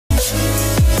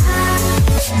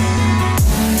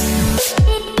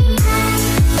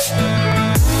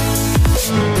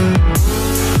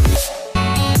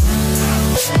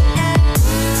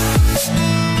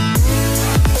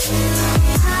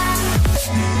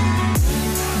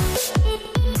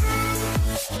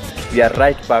We are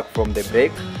right back from the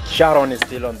break. Sharon is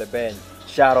still on the bench.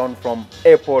 Sharon from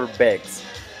Apple Bakes.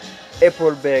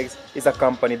 Apple Bakes is a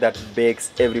company that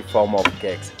bakes every form of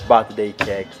cakes. Birthday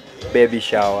cakes, baby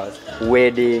showers,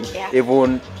 wedding,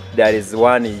 even there is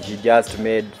one she just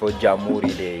made for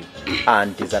Jamhuri Day.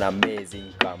 And it's an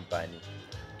amazing company.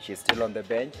 She's still on the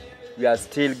bench. We are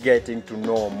still getting to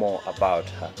know more about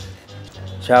her.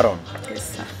 Sharon,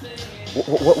 Yes, sir.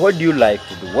 what do you like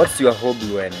to do? What's your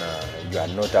hobby when you are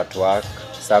not at work?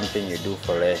 Something you do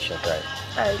for leisure time?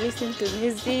 I listen to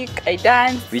music, I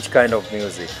dance. Which kind of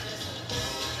music?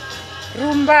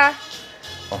 Rumba,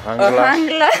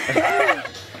 Ohangla.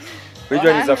 Which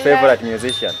one is your favorite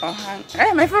musician?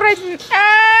 My favorite,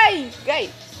 guy,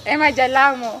 Emma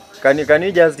Jalamo. Can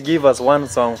you just give us one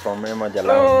song from Emma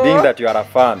Jalamo? Being that you are a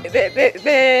fan.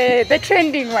 The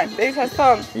trending one, there is a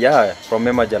song. Yeah, from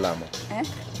Emma Jalamo.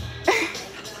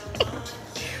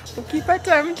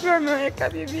 Ukipata mtu ameweka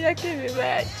bibi yake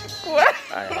vibaya chukua.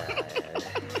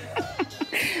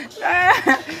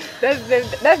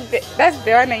 That's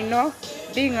the one I know.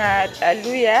 Being a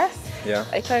Luo,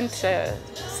 I can't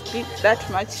speak that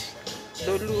much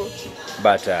Luo.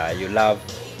 But you love.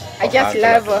 I just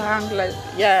love Ohangla.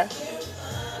 Yeah.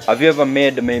 Have you ever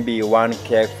made maybe one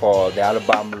cake for the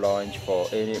album launch for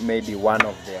maybe one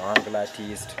of the Ohangla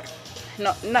artists?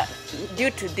 No, not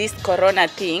due to this Corona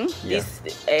thing. These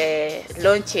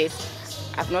launches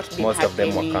have not been Most happening.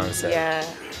 of them were cancelled. Yeah.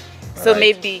 So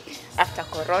maybe after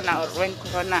Corona or when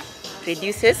Corona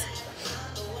reduces,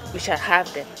 we shall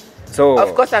have them. So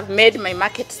of course, I've made my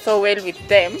market so well with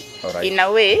them. In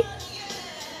a way,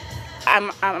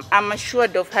 I'm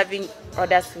assured of having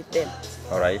orders with them.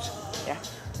 All right. Yeah.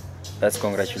 That's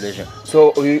congratulations.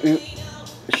 So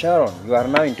Sharon, you are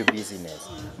now into business,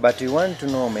 but we want to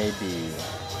know maybe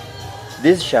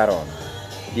this Sharon,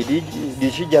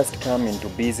 did she just come into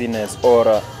business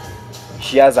or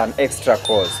she has an extra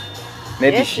course?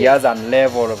 Maybe she has a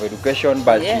level of education,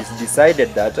 but she's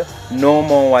decided that no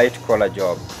more white collar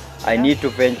job. I need to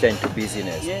venture into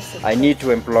business. I need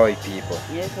to employ people.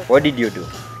 What did you do?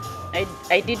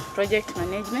 I did project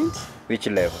management. Which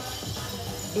level?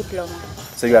 Diploma.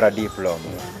 So you are a diploma.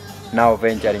 Now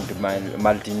venturing to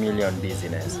multi-million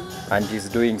business, and is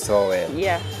doing so well.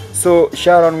 Yeah. So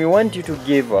Sharon, we want you to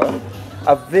give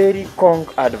a very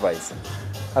conk advice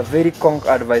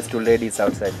to ladies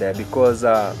outside there, because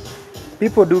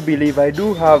people do believe, I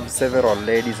do have several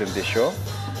ladies in the show,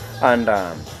 and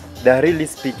they're really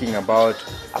speaking about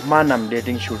a man I'm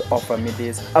dating should offer me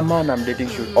this, a man I'm dating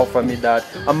should offer me that,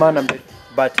 a man I'm dating.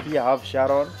 But here I have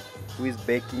Sharon, who is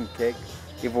baking cake,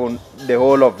 even the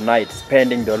whole of night,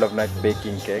 spending the whole of night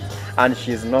baking cake, and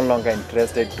she's no longer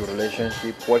interested to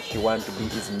relationship. What she wants to be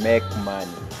is make money.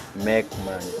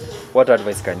 What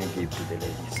advice can you give to the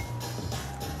ladies?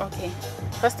 Okay,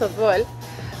 first of all,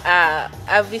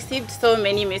 I've received so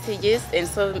many messages and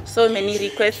so many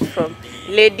requests from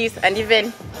ladies and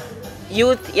even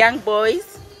youth, young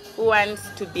boys who want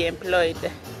to be employed.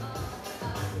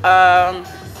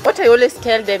 What I always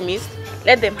tell them is,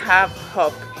 let them have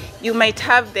hope. You might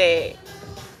have the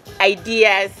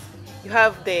ideas, you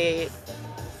have the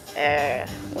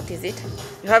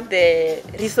you have the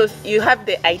resource, you have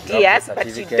the ideas, but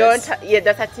you don't,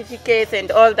 the certificates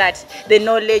and all that, the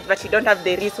knowledge, but you don't have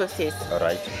the resources. All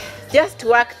right. Just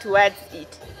work towards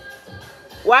it.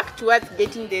 Work towards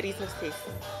getting the resources.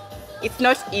 It's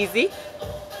not easy.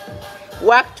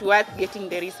 Work towards getting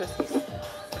the resources.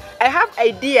 I have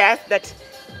ideas that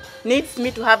needs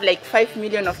me to have like 5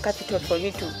 million of capital for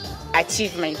me to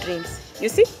achieve my dreams. You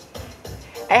see?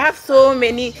 I have so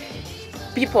many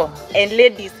people and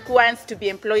ladies who wants to be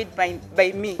employed by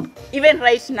me. Even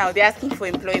right now, they're asking for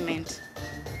employment.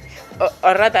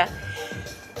 Or rather,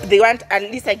 they want at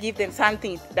least I give them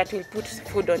something that will put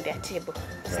food on their table.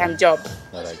 Some job.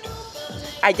 All right.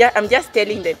 I'm just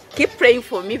telling them, keep praying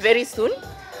for me. Very soon,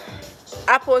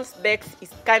 Apple's Bakes is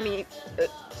coming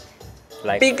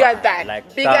bigger than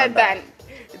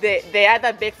the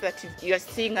other bakes that you're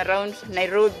seeing around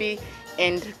Nairobi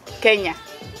and Kenya.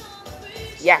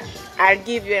 Yeah, I'll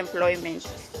give you employment.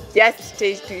 Just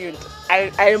stay tuned.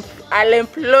 I'll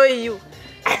employ you.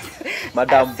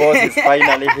 Madam Boss is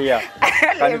finally here.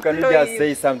 Can you just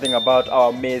say something about our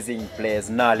amazing place,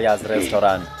 Nalia's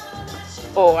restaurant?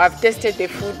 Oh, I've tasted the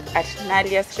food at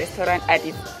Nalia's restaurant.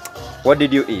 What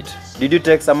did you eat? Did you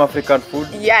take some African food?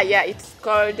 Yeah, it's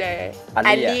called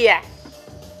Alia.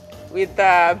 With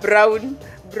brown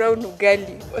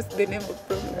ugali. What's the name of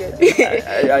brown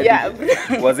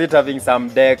ugali? Was it having some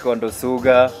deck on the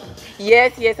sugar?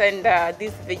 Yes, and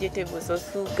these vegetables, so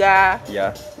sugar.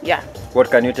 Yeah. Yeah.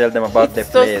 What can you tell them about the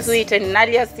It's so place? sweet, and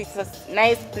Nalias is a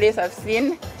nice place I've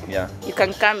seen. Yeah. You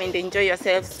can come and enjoy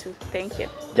yourselves too. Thank you.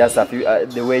 Just a few,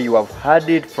 the way you have heard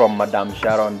it from Madame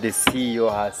Sharon, the CEO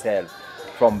herself,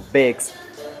 from Bakes,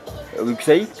 we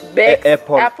say Bakes,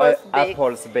 Apples Bake.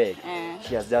 Apples Bake.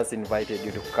 She has just invited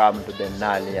you to come to the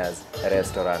Nalias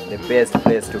restaurant, the best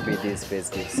place to be this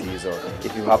festive season.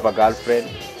 If you have a girlfriend,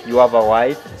 you have a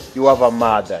wife, you have a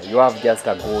mother, you have just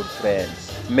a good friend,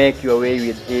 make your way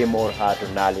with him or her to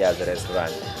Nalias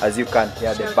restaurant. As you can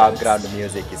hear, the background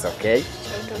music is okay.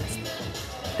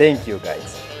 Thank you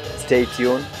guys. Stay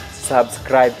tuned.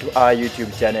 Subscribe to our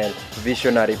YouTube channel,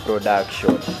 Visionary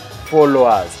Production. Follow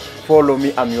us. Follow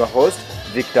me. I'm your host,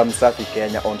 Victor Msafi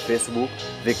Kenya on Facebook,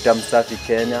 Victor Msafi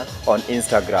Kenya on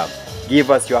Instagram. Give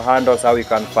us your handles how we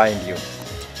can find you.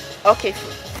 Okay,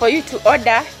 for you to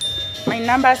order, my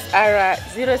numbers are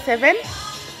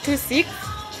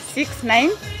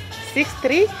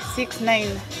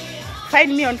 0726696369.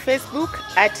 Find me on Facebook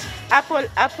at Apple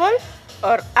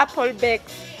or Apple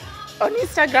Bakes. On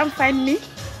Instagram, find me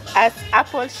as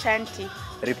Apple Shanty.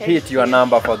 Repeat your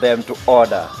number for them to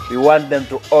order. We want them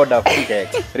to order for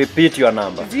cake. Repeat your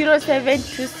number.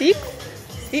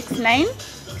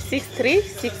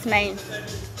 0726696369.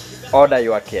 Order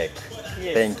your cake.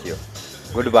 Yes. Thank you.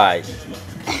 Goodbye.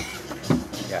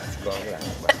 Yes, go on.